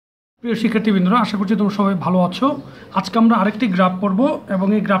প্রিয় শিক্ষার্থীবৃন্দরা, আশা করছি তোমরা সবাই ভালো আছো। আজকে আমরা আরেকটি গ্রাফ পড়ব এবং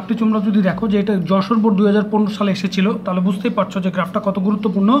এই গ্রাফটি তোমরা যদি দেখো যে এটা যশোর বোর্ড 2015 সালে এসেছিল, তাহলে বুঝতেই পারছো যে গ্রাফটা কত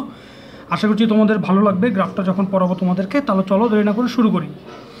গুরুত্বপূর্ণ। আশা করছি তোমাদের ভালো লাগবে গ্রাফটা যখন পড়াবো তোমাদেরকে। তাহলে চলো দেরি না করে শুরু করি।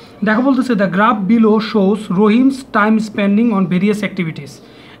 দেখো বলতেছে, the graph below shows Rahim's time spending on various activities,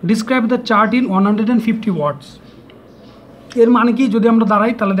 describe the chart in 150 ওয়ার্ডস। এর মানে কি যদি আমরা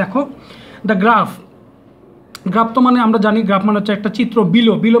দাঁড়াই, তাহলে দেখো দ্য গ্রাফ তো মানে আমরা জানি গ্রাফ মানে হচ্ছে একটা চিত্র।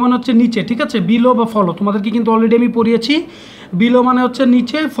 বিলো মানে হচ্ছে নিচে, ঠিক আছে। বিলো বা ফলো তোমাদেরকে কিন্তু অলরেডি আমি পড়িয়েছি। বিলো মানে হচ্ছে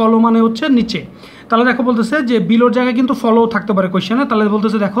নিচে, ফলো মানে হচ্ছে নিচে। তাহলে দেখো বলতেছে যে বিলোর জায়গায় কিন্তু ফলো থাকতে পারে কোয়েশ্চেনে। তাহলে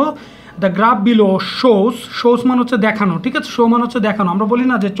বলতেছে দেখো দ্য গ্রাফ বিলো শোস মানে হচ্ছে দেখানো, ঠিক আছে। শো মানে হচ্ছে দেখানো। আমরা বলি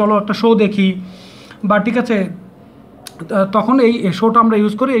না যে চলো একটা শো দেখি, বা ঠিক আছে, তখন এই শোটা আমরা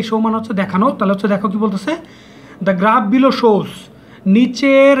ইউজ করি। এই শো মানে হচ্ছে দেখানো। তাহলে হচ্ছে দেখো কি বলতেছে, দ্য গ্রাফ বিলো শোস,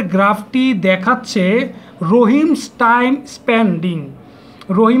 নিচের গ্রাফটি দেখাচ্ছে রহিমস টাইম স্পেন্ডিং।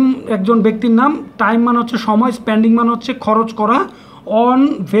 রহিম একজন ব্যক্তির নাম, টাইম মানে হচ্ছে সময়, স্পেন্ডিং মানে হচ্ছে খরচ করা, অন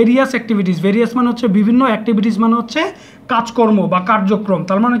ভেরিয়াস অ্যাক্টিভিটিস। ভেরিয়াস মানে হচ্ছে বিভিন্ন, অ্যাক্টিভিটিস মানে হচ্ছে কাজকর্ম বা কার্যক্রম।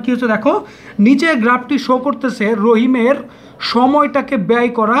 তার মানে কী হচ্ছে দেখো, নিচের গ্রাফটি শো করতেছে রহিমের সময়টাকে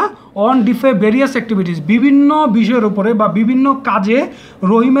ব্যয় করা অন ভেরিয়াস অ্যাক্টিভিটিস, বিভিন্ন বিষয়ের উপরে বা বিভিন্ন কাজে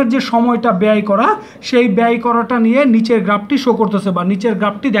রহিমের যে সময়টা ব্যয় করা, সেই ব্যয় করাটা নিয়ে নিচের গ্রাফটি শো করতেছে বা নিচের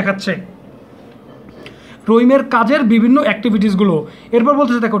গ্রাফটি দেখাচ্ছে রহিমের কাজের বিভিন্ন অ্যাক্টিভিটিসগুলো। এরপর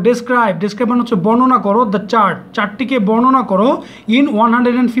বলতেছে দেখো ডেসক্রাইব মানে হচ্ছে বর্ণনা করো দ্য চার্টটিকে বর্ণনা করো ইন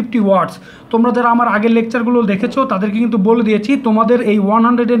 150 ওয়ার্ডস। তোমরা যারা আমার আগের লেকচারগুলো দেখেছো তাদেরকে কিন্তু বলে দিয়েছি, তোমাদের এই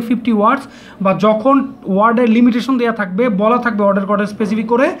 150 ওয়ার্ডস বা যখন ওয়ার্ডের লিমিটেশন দেওয়া থাকবে, বলা থাকবে অর্ডার করে স্পেসিফিক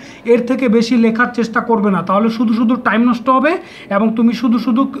করে, এর থেকে বেশি লেখার চেষ্টা করবে না, তাহলে শুধু টাইম নষ্ট হবে এবং তুমি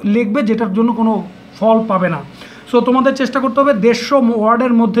শুধু লিখবে, যেটার জন্য কোনো ফল পাবে না। সো তোমাদের চেষ্টা করতে হবে 150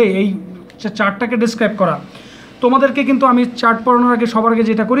 ওয়ার্ডের মধ্যে এই চার্টটাকে ডিসক্রাইব করা। তোমাদেরকে কিন্তু আমি চার্ট পড়ানোর আগে সবার আগে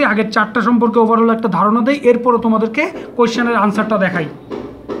যেটা করি, আগের চার্টটা সম্পর্কে ওভারঅল একটা ধারণা দেই, এরপরে তোমাদেরকে কোয়েশ্চেনের আনসারটা দেখাই।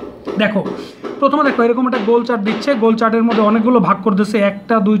 দেখো প্রথমে দেখো এরকম একটা গোল চার্ট দিচ্ছে। গোল চার্টের মধ্যে অনেকগুলো ভাগ করতেছে,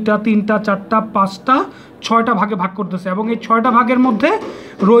 1টা 2টা 3টা 4টা 5টা 6টা ভাগে ভাগ করতেছে এবং এই 6টা ভাগের মধ্যে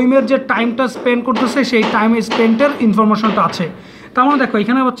রহিমের যে টাইমটা স্পেন্ড করতেছে সেই টাইম স্পেন্ডের ইনফরমেশনটা আছে। তার মানে দেখো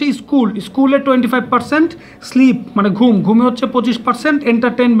এখানে হচ্ছে স্কুলে 25%, স্লিপ মানে ঘুমে হচ্ছে 25%,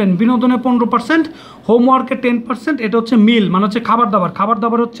 এন্টারটেনমেন্ট বিনোদনে 15%, হোমওয়ার্কে 10%, এটা হচ্ছে মিল মানে হচ্ছে খাবার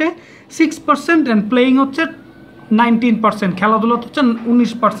দাবার হচ্ছে 6%, অ্যান্ড প্লেয়িং হচ্ছে 19%, খেলাধুলা হচ্ছে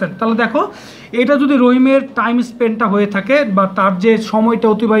 19%। তাহলে দেখো এটা যদি রহিমের টাইম স্পেন্ডটা হয়ে থাকে বা তার যে সময়টা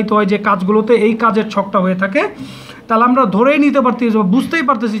অতিবাহিত হয় যে কাজগুলোতে, এই কাজের ছকটা হয়ে থাকে, তাহলে আমরা ধরেই নিতে পারতেছি, বুঝতেই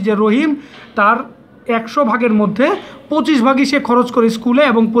পারতেছি যে রহিম তার 100 ভাগের মধ্যে 25 ভাগই সে খরচ করে স্কুলে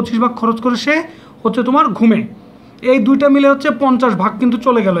এবং 25 ভাগ খরচ করে সে হচ্ছে তোমার ঘুমে। এই দুইটা মিলে হচ্ছে 50 ভাগ কিন্তু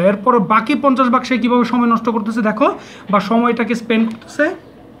চলে গেল। এরপরে বাকি 50 ভাগ সে কীভাবে সময় নষ্ট করতেছে দেখো, বা সময়টাকে স্পেন্ড করতেছে।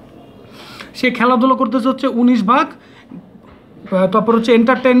 সে খেলাধুলো করতেছে হচ্ছে 19 ভাগ, তারপর হচ্ছে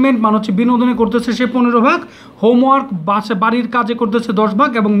এন্টারটেনমেন্ট মানে হচ্ছে বিনোদনে করতেছে সে 15 ভাগ, হোমওয়ার্ক বাড়ির কাজে করতেছে 10 ভাগ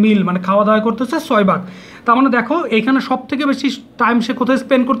এবং মিল মানে খাওয়া দাওয়া করতেছে 6 ভাগ। তার মানে দেখো এখানে সব থেকে বেশি টাইম সে কোথায়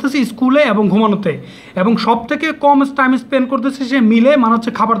স্পেন্ড করতেছে, স্কুলে এবং ঘুমানোতে, এবং সব থেকে কম টাইম স্পেন্ড করতেছে সে মিলে মানে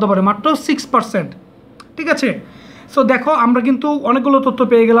হচ্ছে খাবার দাবারে, মাত্র 6%, ঠিক আছে। সো দেখো আমরা কিন্তু অনেকগুলো তথ্য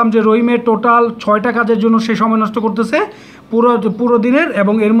পেয়ে গেলাম যে রহিমের টোটাল 6টা কাজের জন্য সে সময় নষ্ট করতেছে পুরো দিনের,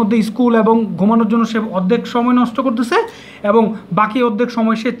 এবং এর মধ্যে স্কুল এবং ঘুমানোর জন্য সে অর্ধেক সময় নষ্ট করতেছে এবং বাকি অর্ধেক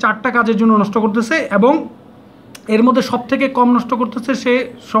সময় সে 4টা কাজের জন্য নষ্ট করতেছে, এবং এর মধ্যে সব থেকে কম নষ্ট করতেছে সে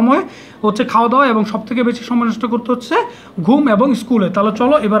সময় হচ্ছে খাওয়া দাওয়া, এবং সব থেকে বেশি সময় নষ্ট করতে হচ্ছে ঘুম এবং স্কুলে। তাহলে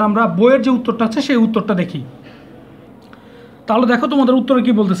চলো এবার আমরা বইয়ের যে উত্তরটা আছে সেই উত্তরটা দেখি। তাহলে দেখো তোমাদের উত্তরে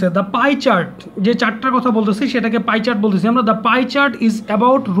কি বলতেছে, দ্য পাই চার্ট, যে চার্টটার কথা বলতেছি সেটাকে পাই চার্ট বলতেছি আমরা। The pie chart is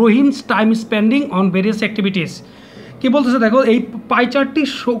about Rahim's time spending on various activities. কি বলতেছে দেখো, এই পাই চার্টটি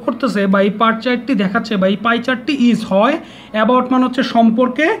শো করতেছে বা এই পার চার্টটি দেখাচ্ছে বা এই পাই চার্টটি ইজ হয় অ্যাবাউট মানে হচ্ছে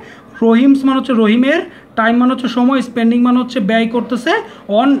সম্পর্কে, রহিমস মানে হচ্ছে রহিমের, টাইম মানে হচ্ছে সময়, স্পেন্ডিং মানে হচ্ছে ব্যয় করতেছে,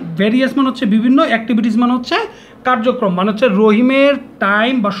 অন ভেরিয়াস মানে হচ্ছে বিভিন্ন, অ্যাক্টিভিটিস মানে হচ্ছে কার্যক্রম, মানে হচ্ছে রহিমের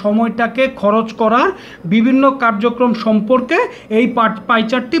টাইম বা সময়টাকে খরচ করার বিভিন্ন কার্যক্রম সম্পর্কে এই পাই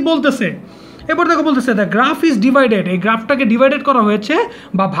চার্টটি বলতেছে। এবার দেখো বলতেছে দ্য গ্রাফ ইজ ডিভাইডেড, এই গ্রাফটাকে ডিভাইডেড করা হয়েছে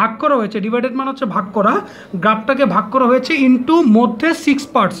বা ভাগ করা হয়েছে। ডিভাইডেড মানে হচ্ছে ভাগ করা, গ্রাফটাকে ভাগ করা হয়েছে ইন্টু মধ্যে 6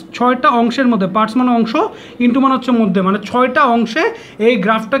 পার্টস, 6টা অংশের মধ্যে। পার্টস মানে অংশ, ইন্টু মানে হচ্ছে মধ্যে, মানে 6টা অংশে এই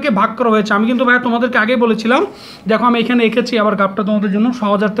গ্রাফটাকে ভাগ করা হয়েছে। আমি কিন্তু ভাইয়া তোমাদেরকে আগেই বলেছিলাম, দেখো আমি এখানে এঁকেছি আবার গ্রাফটা তোমাদের জন্য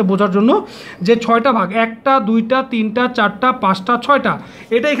সহজার্থে বোঝার জন্য, যে 6টা ভাগ, 1টা 2টা 3টা 4টা 5টা 6টা,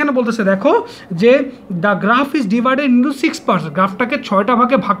 এটা এখানে বলতেছে দেখো যে the graph is divided into 6 parts, গ্রাফটাকে 6টা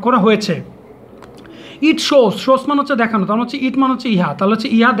ভাগে ভাগ করা হয়েছে। ইট শোস মানে হচ্ছে দেখানো, তার মানে হচ্ছে ইট মানে হচ্ছে ইহা, তাহলে হচ্ছে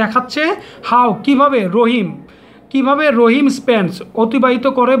ইহা দেখাচ্ছে হাউ কিভাবে রহিম কিভাবে রহিম স্পেন্ডস অতিবাহিত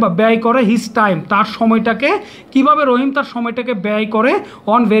করে বা ব্যয় করে হিজ টাইম তার সময়টাকে, কিভাবে রহিম তার সময়টাকে ব্যয় করে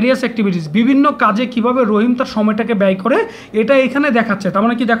অন ভেরিয়াস অ্যাক্টিভিটিস বিভিন্ন কাজে কিভাবে রহিম তার সময়টাকে ব্যয় করে এটা এখানে দেখাচ্ছে। তার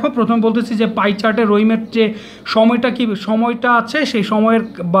মানে কি দেখো প্রথমে বলতেছি যে পাই চার্টে রহিমের যে সময়টা আছে সেই সময়ের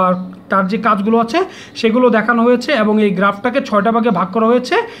বা তার যে কাজগুলো আছে সেগুলো দেখানো হয়েছে এবং এই গ্রাফটাকে 6টা ভাগে ভাগ করা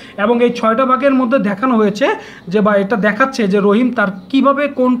হয়েছে এবং এই 6টা ভাগের মধ্যে দেখানো হয়েছে যে বা এটা দেখাচ্ছে যে রহিম তার কিভাবে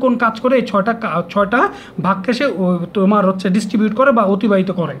কোন কোন কাজ করে এই 6টা ভাগকে সে তোমার হচ্ছে ডিস্ট্রিবিউট করে বা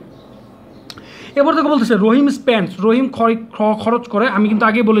অতিবাহিত করে। এবার থেকে বলতেছে রহিম স্পেন্ডস রহিম খরচ করে, আমি কিন্তু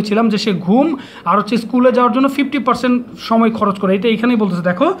আগে বলেছিলাম যে সে ঘুম আর হচ্ছে স্কুলে যাওয়ার জন্য 50% সময় খরচ করে, এটা এখানেই বলতেছে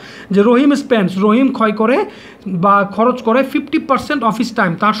দেখো যে রহিম স্পেন্ডস রহিম ক্ষয় করে বা খরচ করে 50% অফ হিজ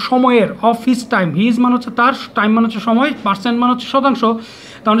টাইম তার সময়ের, অফ হিজ টাইম, হিজ মানে হচ্ছে তার, টাইম মানে হচ্ছে সময়, পার্সেন্ট মানে হচ্ছে শতাংশ,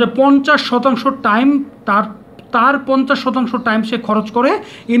 তার মানে 50% টাইম তার 50% টাইম সে খরচ করে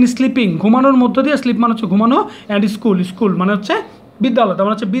ইন স্লিপিং ঘুমানোর মধ্য দিয়ে, স্লিপ মানে হচ্ছে ঘুমানো, অ্যান্ড স্কুল মানে হচ্ছে বিদ্যালয়, তার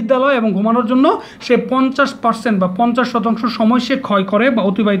মানে হচ্ছে বিদ্যালয় এবং ঘুমানোর জন্য সে 50% বা 50% সময় সে ক্ষয় করে বা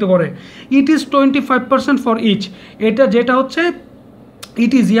অতিবাহিত করে। ইট ইজ 25% ফর ইচ, এটা যেটা হচ্ছে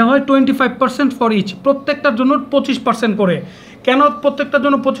ইট ইজ ইয়া হয় 25% ফর ইচ, প্রত্যেকটার জন্য 25% করে। কেন প্রত্যেকটার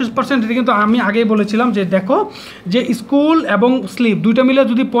জন্য 25%? এটা কিন্তু আমি আগেই বলেছিলাম যে দেখো যে স্কুল এবং স্লিপ দুইটা মিলে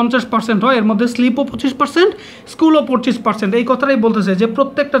যদি 50% হয় এর মধ্যে স্লিপও 25% স্কুলও 25%, এই কথাটাই বলতেছে যে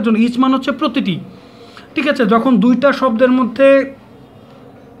প্রত্যেকটার জন্য, ইচ মানে হচ্ছে প্রতিটি, ঠিক আছে। যখন দুইটা শব্দের মধ্যে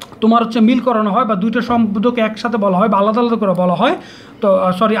তোমার হচ্ছে মিল করানো হয় বা দুইটা শব্দকে একসাথে বলা হয় বা আলাদা আলাদা করে বলা হয়, তো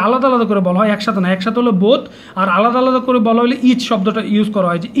আলাদা আলাদা করে বলা হয়, একসাথে না, একসাথে হলো বোথ, আর আলাদা আলাদা করে বলা হলে ইচ শব্দটা ইউজ করা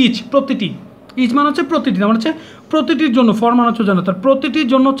হয়, যে ইচ প্রতিটি, ইচ মানে হচ্ছে প্রতিটি, মানে হচ্ছে প্রতিটির জন্য, ফর মানে হচ্ছে জন্য, তার প্রতিটির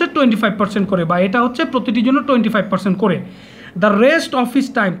জন্য হচ্ছে 25% করে, বা এটা হচ্ছে প্রতিটির জন্য 25% করে। The rest of his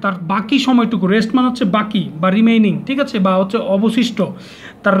time তার বাকি সময়টুকু, রেস্ট মানে হচ্ছে বাকি বা রিমেইনিং, ঠিক আছে, বা হচ্ছে অবশিষ্ট,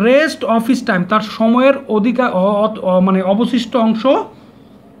 তার রেস্ট অফ হিজ টাইম তার সময়ের মানে অবশিষ্ট অংশ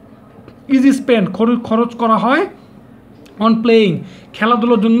ইজ স্পেন্ড খরচ করা হয় অন প্লেয়িং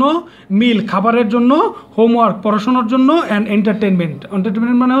খেলাধুলোর জন্য, মিল খাবারের জন্য, হোমওয়ার্ক পড়াশোনার জন্য, অ্যান্ড এন্টারটেনমেন্ট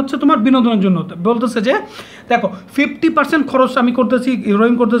মানে হচ্ছে তোমার বিনোদনের জন্য। বলতেছে যে দেখো 50% খরচ আমি করতেছি,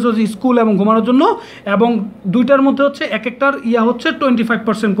 রহিম করতেছে হচ্ছে স্কুল এবং ঘুমানোর জন্য, এবং দুইটার মধ্যে হচ্ছে এক একটার হচ্ছে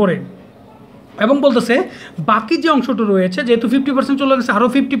 25% করে, এবং বলতেছে বাকি যে অংশটা রয়েছে যেহেতু 50% চলে গেছে আরও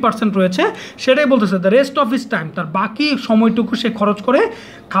 50% রয়েছে, সেটাই বলতেছে the rest of his time তার বাকি সময়টুকু সে খরচ করে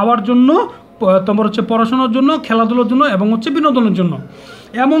খাওয়ার জন্য, তোমার হচ্ছে পড়াশোনার জন্য, খেলাধুলোর জন্য এবং হচ্ছে বিনোদনের জন্য।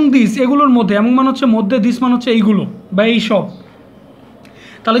 এমং দিস এগুলোর মধ্যে, এমন মানে হচ্ছে মধ্যে, দিস মানে হচ্ছে এইগুলো বা এইসব,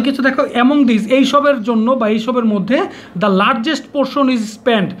 তাহলে কিছু দেখো এমং দিস এইসবের জন্য বা এইসবের মধ্যে the largest portion is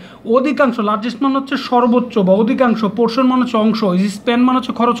spend অধিকাংশ, লার্জেস্ট মানে হচ্ছে সর্বোচ্চ বা অধিকাংশ, পোর্শন মানে হচ্ছে অংশ, ইজ স্পেন্ড মানে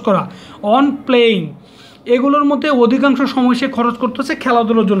হচ্ছে খরচ করা, অন প্লেয়িং এগুলোর মধ্যে অধিকাংশ সময় সে খরচ করতেছে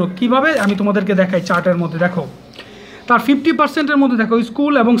খেলাধুলোর জন্য। কিভাবে আমি তোমাদেরকে দেখাই চার্টের মধ্যে, দেখো তার 50%-এর মধ্যে দেখো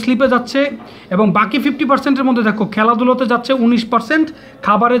স্কুল এবং স্লিপে যাচ্ছে, এবং বাকি 50%-এর মধ্যে দেখো খেলাধুলোতে যাচ্ছে 19%,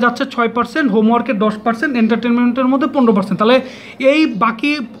 খাবারে যাচ্ছে 6%, হোমওয়ার্কের 10%, এন্টারটেনমেন্টের মধ্যে 15%। তাহলে এই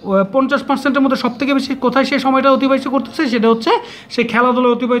বাকি 50%-এর মধ্যে সবথেকে বেশি কোথায় সে সময়টা অতিবাহিত করতেছে, সেটা হচ্ছে সে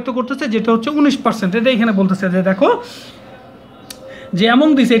খেলাধুলায় অতিবাহিত করতেছে, যেটা হচ্ছে 19%। এটা এখানে বলতেছে যে দেখো যে এমন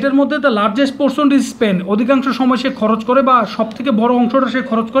দিস এটার মধ্যে the largest portion is spend অধিকাংশ সময় সে খরচ করে বা সবথেকে বড় অংশটা সে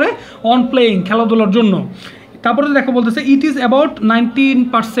খরচ করে অন প্লেয়িং খেলাধুলার জন্য। তারপরে দেখো বলতেছে ইট ইজ অ্যাবাউট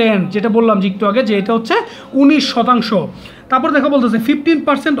 19%, যেটা বললাম যে একটু আগে যে এটা হচ্ছে 19%। তারপর দেখো বলতেছে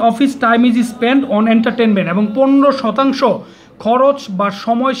 15% of his time is spend on entertainment, এবং 15% খরচ বা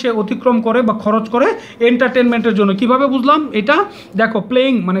সময় সে অতিক্রম করে বা খরচ করে এন্টারটেনমেন্টের জন্য। কিভাবে বুঝলাম এটা? দেখো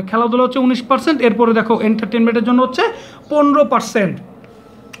প্লেয়িং মানে খেলাধুলা হচ্ছে 19%, এরপরে দেখো এন্টারটেনমেন্টের জন্য হচ্ছে 15%।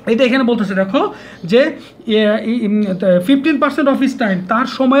 এটা এখানে বলতেছে দেখো যে 15% অফ হিজ টাইম তার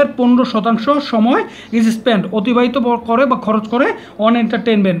সময়ের 15% সময় ইজ স্পেন্ড অতিবাহিত করে বা খরচ করে অন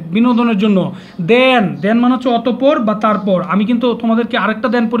এন্টারটেনমেন্ট বিনোদনের জন্য। দেন মানে হচ্ছে অতঃপর বা তারপর, আমি কিন্তু তোমাদেরকে আরেকটা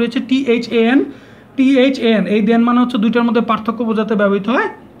দেন পড়িয়েছি THAN, এই দেন মানে হচ্ছে দুইটার মধ্যে পার্থক্য বোঝাতে ব্যবহৃত হয়,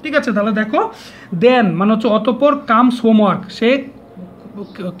 ঠিক আছে। তাহলে দেখো দেন মানে হচ্ছে অতঃপর, কামস হোমওয়ার্ক সে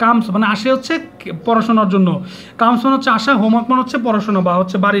কামস মানে আসে হচ্ছে পড়াশোনার জন্য, কামস মানে হচ্ছে আসা, হোমওয়ার্ক মানে হচ্ছে পড়াশোনা বা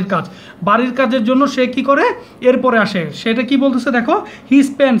হচ্ছে বাড়ির কাজ, বাড়ির কাজের জন্য সে কি করে এরপরে আসে, সেটা কি বলতেছে দেখো হি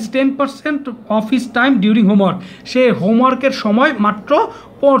spends 10% of his time during homework, সে হোমওয়ার্কের সময় মাত্র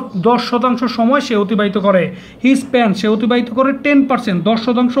 10% সময় সে অতিবাহিত করে। হি স্পেন্ড সে অতিবাহিত করে 10%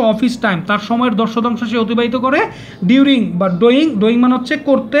 10% অফ হিজ টাইম তার সময়ের 10% সে অতিবাহিত করে ডিউরিং বা ডুইং মানে হচ্ছে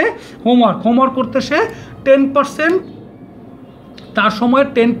করতে, হোমওয়ার্ক করতে সে 10% তার সময়ের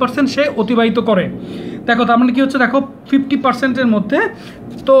 10% সে অতিবাহিত করে। দেখো তার মানে কি হচ্ছে, দেখো 50%-এর মধ্যে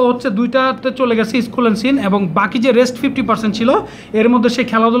তো হচ্ছে দুইটাতে চলে গেছে স্কুল অ্যান্ড সিন, এবং বাকি যে রেস্ট 50% ছিল এর মধ্যে সে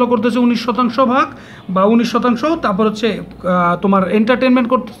খেলাধুলা করতেছে 19% ভাগ বা 19%, তারপর হচ্ছে তোমার এন্টারটেনমেন্ট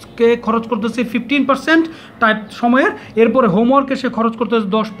করতে খরচ করতেছে 15% টাইপ সময়ের, এরপরে হোমওয়ার্কে সে খরচ করতেছে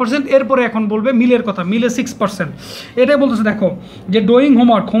 10%, এরপরে এখন বলবে মিলের কথা, মিলে 6%। এটাই বলতেছে দেখো যে ডুইং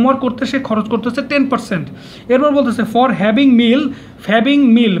হোমওয়ার্ক করতে সে খরচ করতেছে 10%। এরপর বলতেছে ফর হ্যাভিং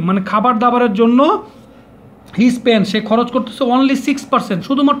মিল মানে খাবার দাবারের জন্য হি স্পেন্ড সে খরচ করতেছে অনলি 6%,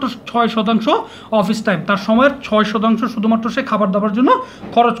 শুধুমাত্র 6% অফিস টাইম, তার সময়ের 6% শুধুমাত্র সে খাবার দাবার জন্য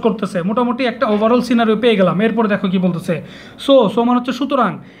খরচ করতেছে। মোটামুটি একটা ওভারঅল সিনারিও পেয়ে গেলাম। এরপরে দেখো কি বলতেছে, সো মানে হচ্ছে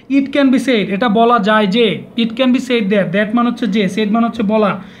সুতরাং, ইট ক্যান বি সেড এটা বলা যায় যে, it can be said that মানে হচ্ছে যে, সেড মানে হচ্ছে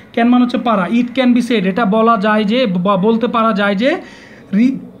বলা, ক্যান মানে হচ্ছে পারা, ইট ক্যান বি সেড এটা বলা যায় যে বা বলতে পারা যায় যে,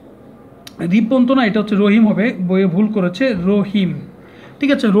 রিপন্ত না এটা হচ্ছে রহিম হবে, বইয়ে ভুল করেছে, রহিম,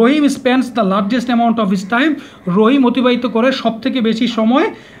 ঠিক আছে। রহিম spends the largest amount of his time, রহিম অতিবাহিত করে সব থেকে বেশি সময়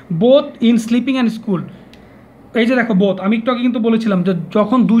both in sleeping and school. এই যে দেখো বোথ, আমি একটু আগে কিন্তু বলেছিলাম যে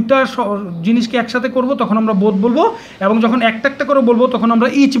যখন দুইটা জিনিসকে একসাথে করব তখন আমরা বোথ বলবো, এবং যখন একটা একটা করে বলবো তখন আমরা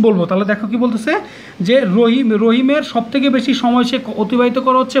ইচ বলবো। তাহলে দেখো কি বলতেছে যে রহিমের সব থেকে বেশি সময় সে অতিবাহিত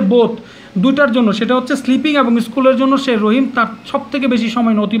করা হচ্ছে বোথ দুইটার জন্য, সেটা হচ্ছে স্লিপিং এবং স্কুলের জন্য সে রহিম তার সব থেকে বেশি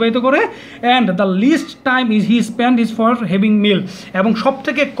সময় অতিবাহিত করে। And the list time he spend is for having মিল, এবং সব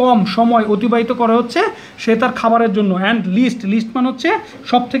থেকে কম সময় অতিবাহিত করা হচ্ছে সে তার খাবারের জন্য। অ্যান্ড লিস্ট মানে হচ্ছে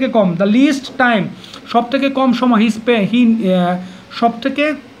সব থেকে কম, দ্য লিস্ট টাইম সব থেকে কম সময় সব থেকে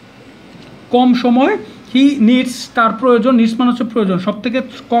কম সময় হি নিডস তার প্রয়োজন, নিডস মানে হচ্ছে প্রয়োজন, সব থেকে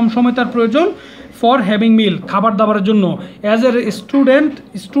কম সময় তার প্রয়োজন ফর হ্যাভিং মিল খাবার দাবারের জন্য। অ্যাজ এ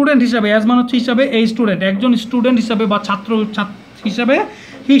স্টুডেন্ট হিসাবে, অ্যাজ মানে হচ্ছে হিসাবে, এই স্টুডেন্ট একজন স্টুডেন্ট হিসাবে বা ছাত্র হিসাবে,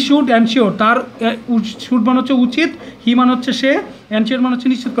 হি শুড এনশিওর তার শুড মানে হচ্ছে উচিত, হি মানে হচ্ছে সে, এনশিওর মানে হচ্ছে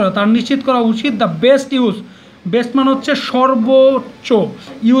নিশ্চিত করা, তার নিশ্চিত করা উচিত দ্য বেস্ট মানে হচ্ছে সর্বোচ্চ,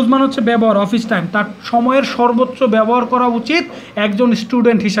 ইউজ মানে হচ্ছে ব্যবহার, অফিস টাইম তার সময়ের সর্বোচ্চ ব্যবহার করা উচিত একজন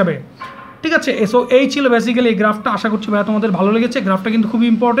স্টুডেন্ট হিসাবে, ঠিক আছে। সো এই ছিল বেসিক্যালি এই গ্রাফটা। আশা করছি ভাইয়া তোমাদের ভালো লেগেছে। গ্রাফটা কিন্তু খুবই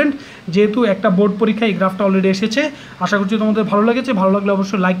ইম্পর্টেন্ট, যেহেতু একটা বোর্ড পরীক্ষায় এই গ্রাফটা অলরেডি এসেছে। আশা করছি তোমাদের ভালো লেগেছে। ভালো লাগলে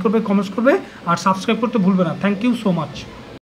অবশ্যই লাইক করবে, কমেন্টস করবে, আর সাবস্ক্রাইব করতে ভুলবে না। Thank you so much.